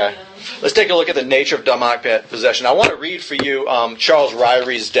 Okay. Let's take a look at the nature of demonic possession. I want to read for you Charles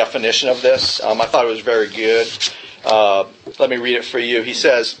Ryrie's definition of this. I thought it was very good. Let me read it for you. He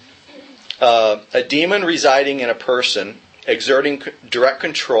says, a demon residing in a person, exerting direct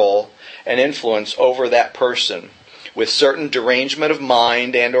control and influence over that person with certain derangement of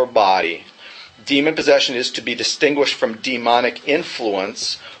mind and or body. Demon possession is to be distinguished from demonic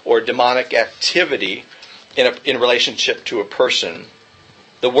influence or demonic activity in relationship to a person.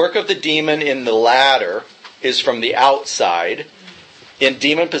 The work of the demon in the latter is from the outside. In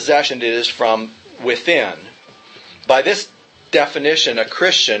demon possession, it is from within. By this definition, a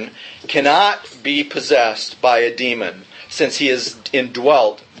Christian cannot be possessed by a demon, since he is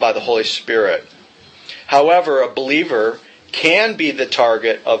indwelt by the Holy Spirit. However, a believer can be the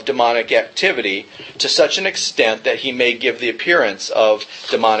target of demonic activity to such an extent that he may give the appearance of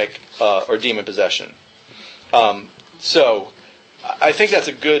demonic or demon possession. So, I think that's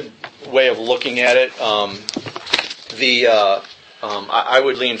a good way of looking at it. I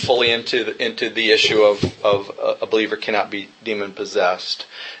would lean fully into the issue of a believer cannot be demon possessed,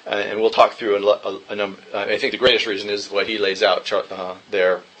 and we'll talk through a number. I think the greatest reason is what he lays out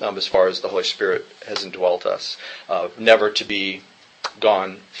there, as far as the Holy Spirit has indwelt us, never to be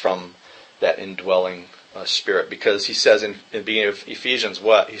gone from that indwelling Spirit, because he says in the beginning of Ephesians,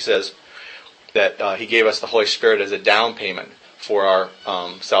 what he says that he gave us the Holy Spirit as a down payment for our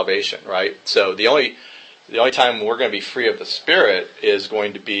salvation, right? So the only time we're going to be free of the Spirit is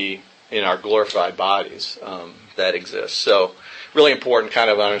going to be in our glorified bodies that exist. So really important kind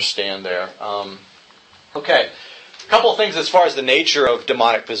of understand there. Okay, a couple of things as far as the nature of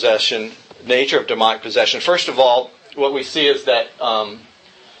demonic possession. First of all, what we see is that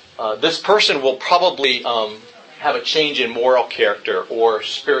this person will probably have a change in moral character or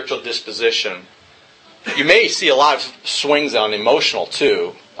spiritual disposition. You may see a lot of swings on emotional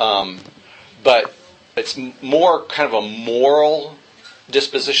too, but it's more kind of a moral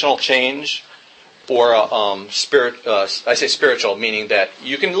dispositional change, or I say spiritual, meaning that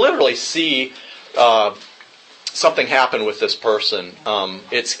you can literally see something happen with this person.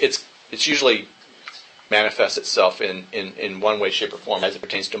 It's usually manifests itself in one way, shape, or form as it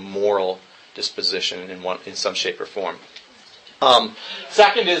pertains to moral disposition in some shape or form.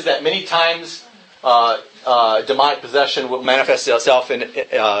 Second is that many times demonic possession will manifest itself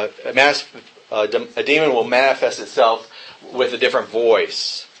a demon will manifest itself with a different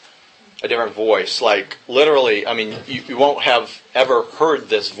voice. Like literally, I mean, you won't have ever heard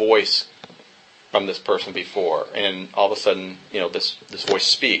this voice from this person before, and all of a sudden, this voice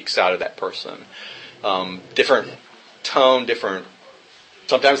speaks out of that person. Different tone, different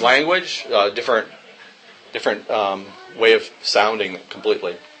sometimes language, different way of sounding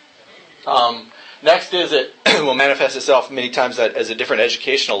completely. Next is it will manifest itself many times as a different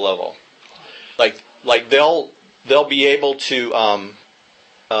educational level. Like they'll be able to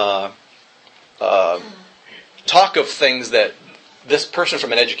talk of things that this person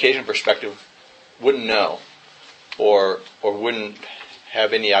from an education perspective wouldn't know or wouldn't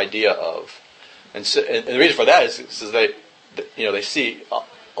have any idea of. And the reason for that is that they see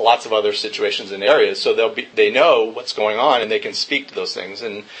lots of other situations and areas, so they know what's going on and they can speak to those things.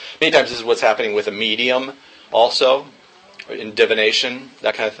 And many times this is what's happening with a medium, also in divination,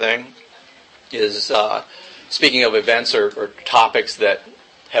 that kind of thing, is speaking of events or topics that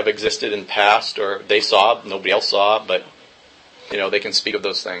have existed in the past, or they saw, nobody else saw, but they can speak of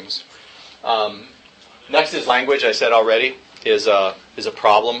those things. Next is language. I said already is a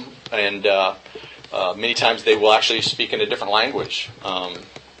problem, and many times they will actually speak in a different language.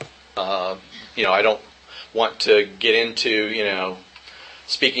 I don't want to get into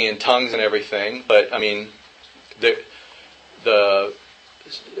speaking in tongues and everything, but I mean the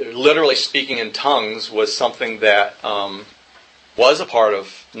literally speaking in tongues was something that was a part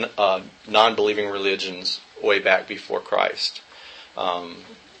of non-believing religions way back before Christ.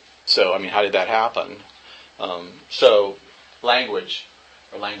 So, I mean, how did that happen? So, language,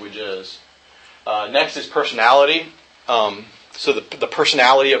 or languages. Next is personality. So the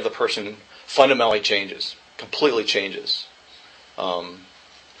personality of the person fundamentally changes, completely changes,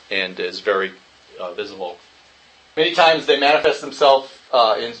 and is very visible. Many times they manifest themselves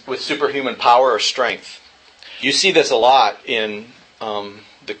with superhuman power or strength. You see this a lot in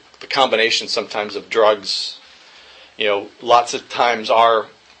the combination sometimes of drugs. Lots of times our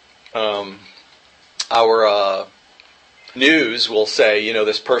news will say,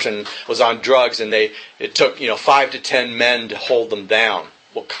 this person was on drugs and it took 5 to 10 men to hold them down.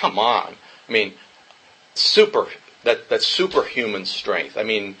 Well, come on. I mean, that's superhuman strength. I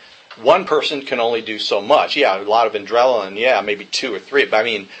mean, one person can only do so much. Yeah, a lot of adrenaline. Yeah, maybe 2 or 3. But I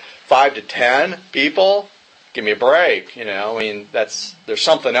mean, 5 to 10 people. Give me a break. I mean, there's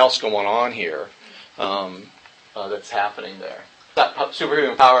something else going on here that's happening there. That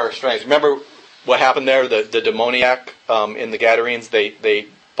superhuman power or strength. Remember what happened there? The demoniac in the Gadarenes. They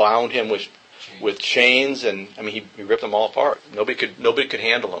bound him with chains, and I mean he ripped them all apart. Nobody could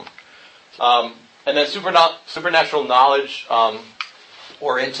handle him. And then supernatural knowledge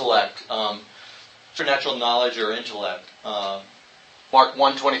or intellect. Supernatural knowledge or intellect. Mark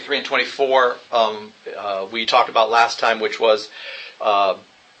 1:23 and 24. We talked about last time, which was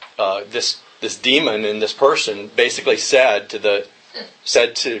this demon in this person basically said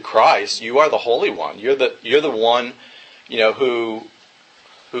to Christ, "You are the Holy One. You're the one, who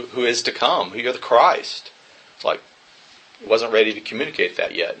is to come. You're the Christ." It's like he wasn't ready to communicate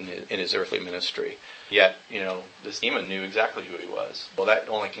that yet in his earthly ministry. Yet, this demon knew exactly who he was. Well, that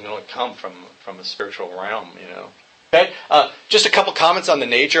can only come from a spiritual realm, Okay, just a couple comments on the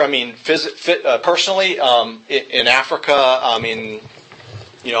nature. I mean, personally, in Africa, I mean,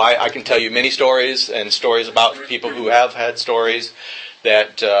 I can tell you many stories and stories about people who have had stories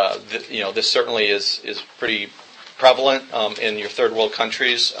that this certainly is pretty prevalent in your third world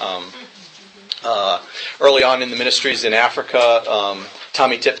countries. Early on in the ministries in Africa,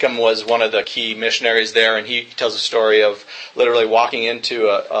 Tommy Titcomb was one of the key missionaries there, and he tells a story of literally walking into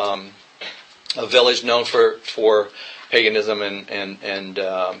a village known for paganism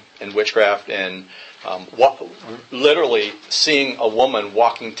and witchcraft, and literally seeing a woman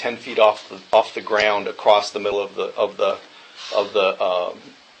walking 10 feet off the ground across the middle of the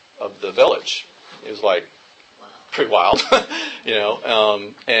village. It was like pretty wild,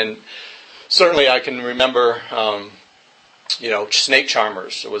 and certainly I can remember. Snake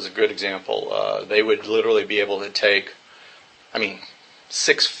charmers was a good example. They would literally be able to take,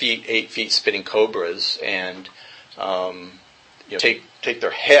 6 feet, 8 feet spitting cobras and take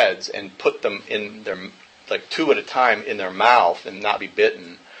their heads and put them in their, like 2 at a time, in their mouth and not be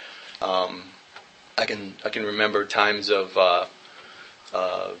bitten. I can remember times of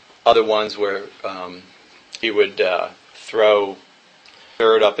other ones where he would throw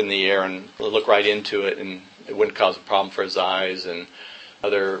dirt up in the air and look right into it, and it wouldn't cause a problem for his eyes. And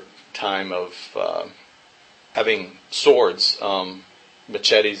other time of having swords,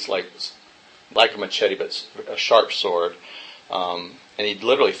 machetes, like a machete, but a sharp sword. And he'd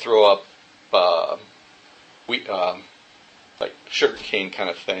literally throw up like sugar cane kind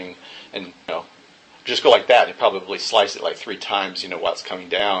of thing, and just go like that. He'd probably slice it like 3 times, while it's coming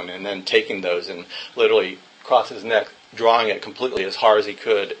down, and then taking those and literally across his neck, drawing it completely as hard as he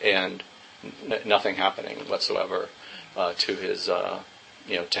could, and nothing happening whatsoever to his,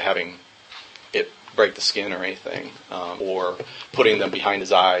 to having it break the skin or anything, or putting them behind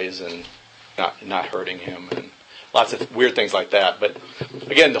his eyes and not hurting him, and lots of weird things like that. But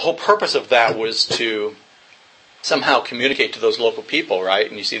again, the whole purpose of that was to somehow communicate to those local people, right?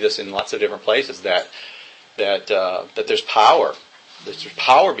 And you see this in lots of different places that there's power. There's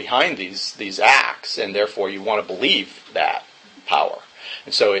power behind these acts, and therefore you want to believe that power.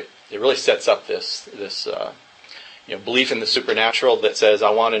 And so it really sets up this belief in the supernatural that says, I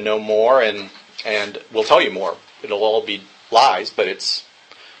want to know more, and we'll tell you more. It'll all be lies, but it's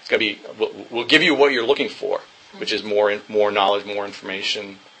going to be, we'll give you what you're looking for, which is more knowledge, more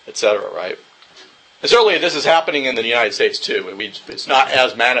information, etc. Right? And certainly this is happening in the United States too. It's not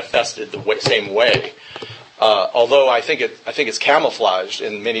as manifested the same way. Although I think it's camouflaged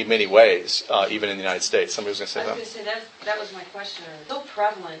in many, many ways, even in the United States. Somebody was going to say that. I was going to say that was my question. It's so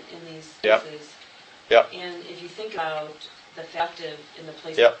prevalent in these places. Yep. And if you think about the fact in the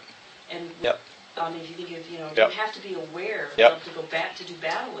places, yep. And yep. If you think of yep. you have to be aware yep. to go back to do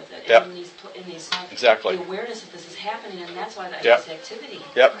battle with it. Yep. And in these exactly. the awareness that this is happening, and that's why that yep. this activity.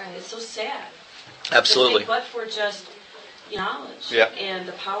 Yep. Right. It's so sad. Absolutely. But for just knowledge yep. and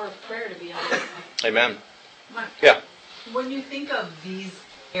the power of prayer to be able to. Amen. Mark, yeah. When you think of these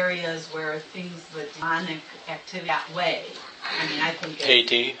areas where things, the demonic activity that way, I think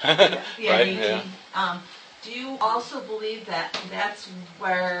AT. right, AT. Yeah. Do you also believe that that's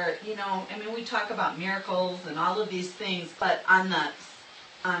where, we talk about miracles and all of these things, but on the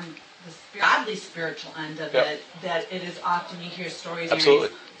godly spiritual end of yep. it, that it is often you hear stories Absolutely.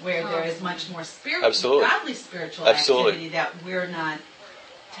 where there is much more Absolutely. godly spiritual Absolutely. activity that we're not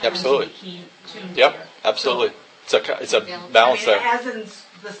Absolutely. tuned yep. here. Absolutely. So, it's a balance there. As in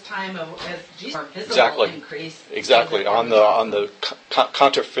this time as Jesus, more visible exactly. increase. Exactly. On the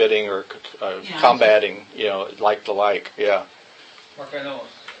counterfeiting or combating, like the like. Yeah. Mark, I know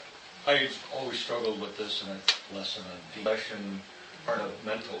I've always struggled with this, and it's lesson on depression, part of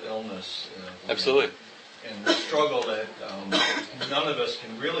mental illness. Absolutely. And the struggle that none of us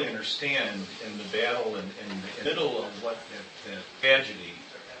can really understand in the battle and in the middle of what the tragedy,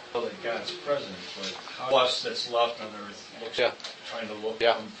 that God's presence, but how us that's left on earth looks trying to look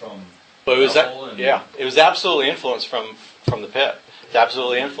from. But it was absolutely influenced from the pit. It's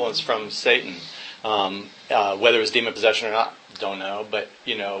absolutely influenced from Satan. Whether it was demon possession or not, don't know. But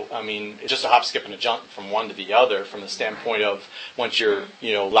it's just a hop, skip, and a jump from one to the other. From the standpoint of once you're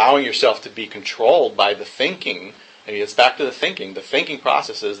allowing yourself to be controlled by the thinking, it's back to the thinking. The thinking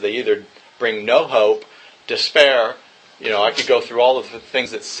processes, they either bring no hope, despair. I could go through all of the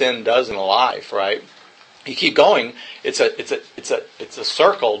things that sin does in a life, right? You keep going, it's a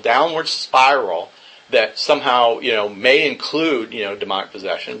circle, downward spiral that somehow, may include, demonic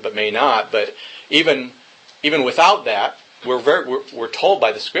possession, but may not. But even without that, we're told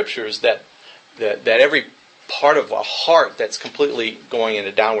by the scriptures that every part of a heart that's completely going in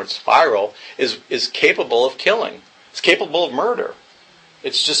a downward spiral is capable of killing. It's capable of murder.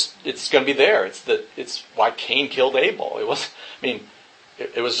 It's going to be there. It's why Cain killed Abel. It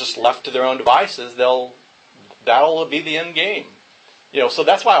was just left to their own devices. That'll be the end game. So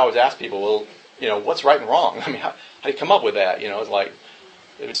that's why I always ask people, well, what's right and wrong? How do you come up with that? It's like,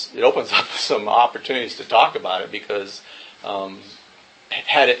 it opens up some opportunities to talk about it, because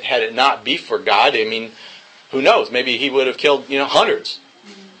had it not be for God, who knows? Maybe he would have killed, hundreds.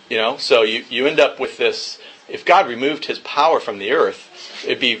 So you end up with this. If God removed his power from the earth,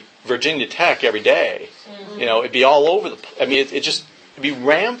 it'd be Virginia Tech every day. It'd be all over it'd be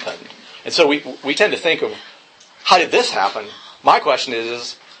rampant. And so we tend to think of, how did this happen? My question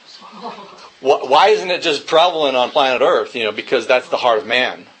is why isn't it just prevalent on planet Earth? Because that's the heart of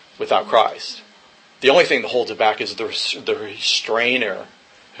man without Christ. The only thing that holds it back is the restrainer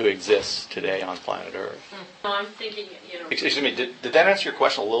who exists today on planet Earth. No, I'm thinking, Excuse me, did that answer your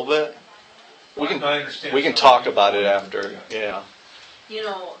question a little bit? I understand. We can talk about it after. Yeah.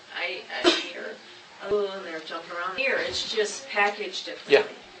 I hear, and they're jumping around here. It's just packaged differently. Yeah.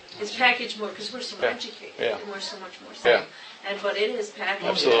 It's packaged more because we're so educated and we're so much more savvy. But it is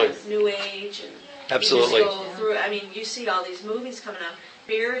packaged as New Age and absolutely. You just go through. You see all these movies coming out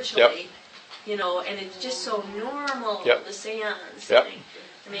spiritually, and it's just so normal. The seance thing.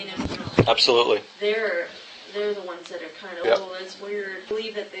 Absolutely. They're the ones that are kind of it's weird. I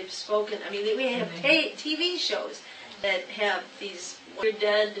believe that they've spoken. We have TV shows that have these your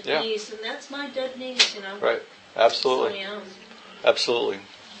dead niece, and that's my dead niece. Right. Absolutely. So, Absolutely.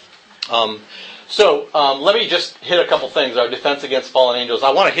 Let me just hit a couple things. Our defense against fallen angels.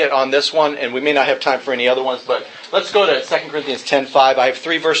 I want to hit on this one, and we may not have time for any other ones, but let's go to 2 Corinthians 10:5. I have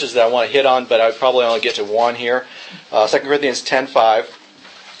 3 verses that I want to hit on, but I probably only get to one here. 2 Corinthians 10:5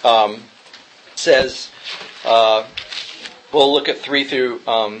 says, we'll look at 3 through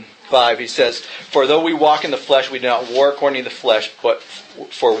 5. He says, "For though we walk in the flesh, we do not war according to the flesh, but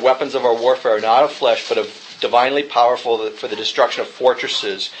for weapons of our warfare are not of flesh, but of divinely powerful for the destruction of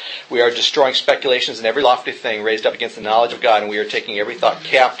fortresses. We are destroying speculations and every lofty thing raised up against the knowledge of God, and we are taking every thought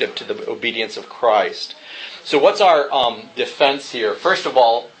captive to the obedience of Christ." So what's our defense here? First of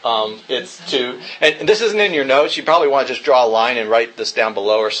all, it's to, and this isn't in your notes, you probably want to just draw a line and write this down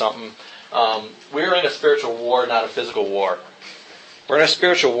below or something. We're in a spiritual war, not a physical war. We're in a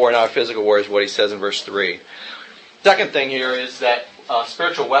spiritual war, not a physical war, is what he says in verse 3. Second thing here is that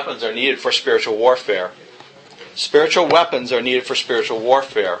spiritual weapons are needed for spiritual warfare. Spiritual weapons are needed for spiritual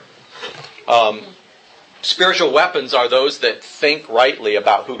warfare. Spiritual weapons are those that think rightly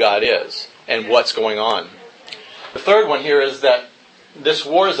about who God is and what's going on. The third one here is that this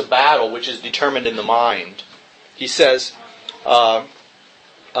war is a battle which is determined in the mind. He says,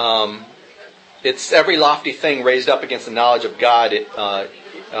 it's every lofty thing raised up against the knowledge of God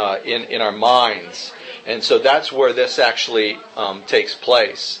in our minds. And so that's where this actually takes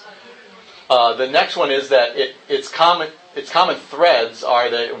place. The next one is that its common threads are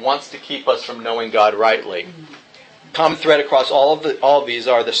that it wants to keep us from knowing God rightly. Common thread across all of these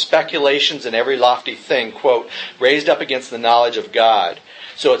are the speculations and every lofty thing, quote, raised up against the knowledge of God.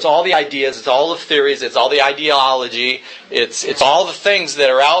 So it's all the ideas, it's all the theories, it's all the ideology, it's all the things that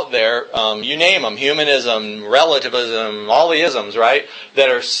are out there, you name them, humanism, relativism, all the isms, right, that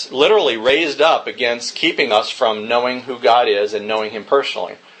are literally raised up against keeping us from knowing who God is and knowing Him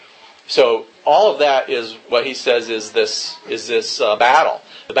personally. So all of that is what he says is this battle.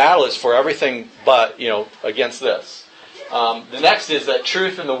 The battle is for everything but, against this. The next is that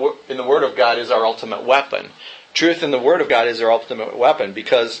truth in the Word of God is our ultimate weapon. Truth in the Word of God is our ultimate weapon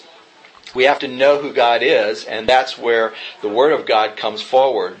because we have to know who God is, and that's where the Word of God comes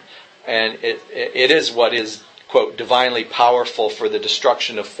forward. And it is what is, quote, divinely powerful for the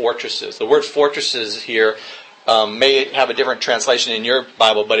destruction of fortresses. The word fortresses here may have a different translation in your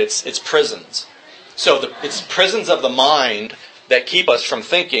Bible, but it's prisons. So it's prisons of the mind that keep us from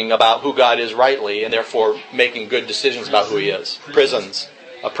thinking about who God is rightly and therefore making good decisions about who He is. Prisons.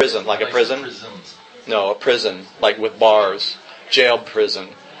 A prison, like a prison? No, a prison, like with bars. Jail prison.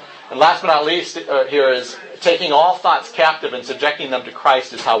 And last but not least here is taking all thoughts captive and subjecting them to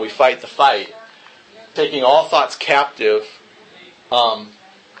Christ is how we fight the fight. Taking all thoughts captive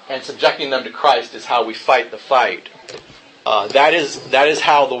and subjecting them to Christ is how we fight the fight. That is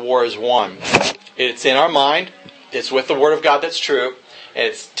how the war is won. It's in our mind. It's with the Word of God that's true. And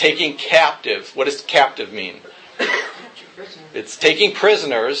it's taking captive. What does captive mean? It's taking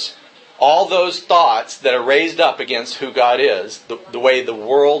prisoners all those thoughts that are raised up against who God is, the way the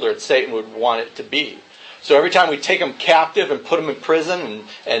world or Satan would want it to be. So every time we take them captive and put them in prison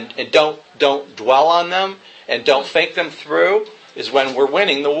and don't dwell on them and don't think them through is when we're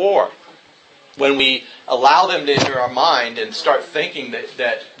winning the war. when we allow them to enter our mind and start thinking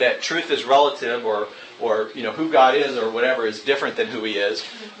that truth is relative or who God is or whatever is different than who He is,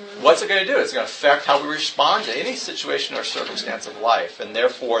 what's it going to do? It's going to affect how we respond to any situation or circumstance of life. And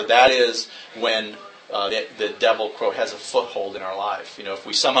therefore, that is when the devil, quote, has a foothold in our life. If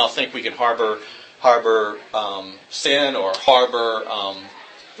we somehow think we can harbor sin or harbor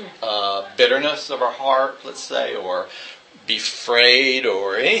bitterness of our heart, let's say, or be afraid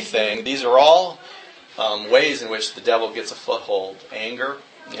or anything, these are all ways in which the devil gets a foothold. Anger,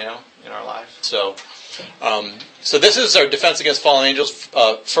 in our life. So this is our defense against fallen angels.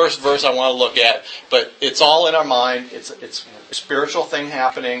 First verse I want to look at, but it's all in our mind. It's a spiritual thing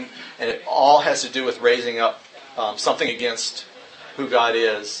happening, and it all has to do with raising up something against who God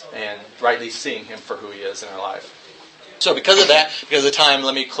is and rightly seeing Him for who He is in our life. So because of that, because of the time,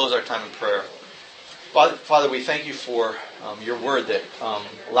 let me close our time in prayer. Father, we thank You for Your Word that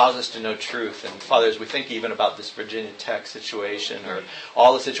allows us to know truth. And Father, as we think even about this Virginia Tech situation or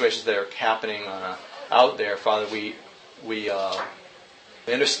all the situations that are happening out there, Father, we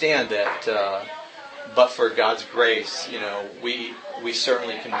understand that but for God's grace, we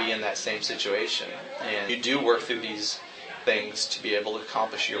certainly can be in that same situation. And You do work through these things to be able to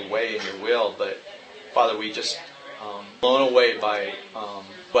accomplish Your way and Your will. But Father, we just blown away by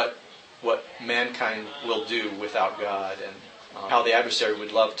what mankind will do without God, and how the adversary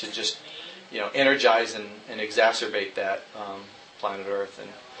would love to just energize and exacerbate that planet Earth.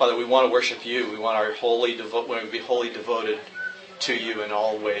 And Father, we want to worship You. We want our want to be wholly devoted to You in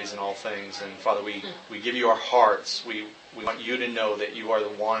all ways and all things. And Father, we give You our hearts. We want You to know that You are the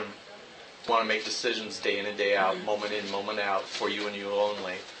one who want to make decisions day in and day out, moment in, moment out, for You and You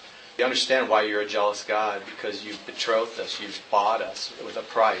only. We understand why You're a jealous God, because You've betrothed us. You've bought us with a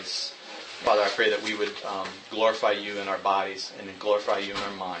price. Father, I pray that we would glorify You in our bodies and glorify You in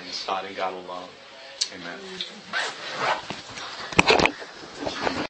our minds, God and God alone. Amen.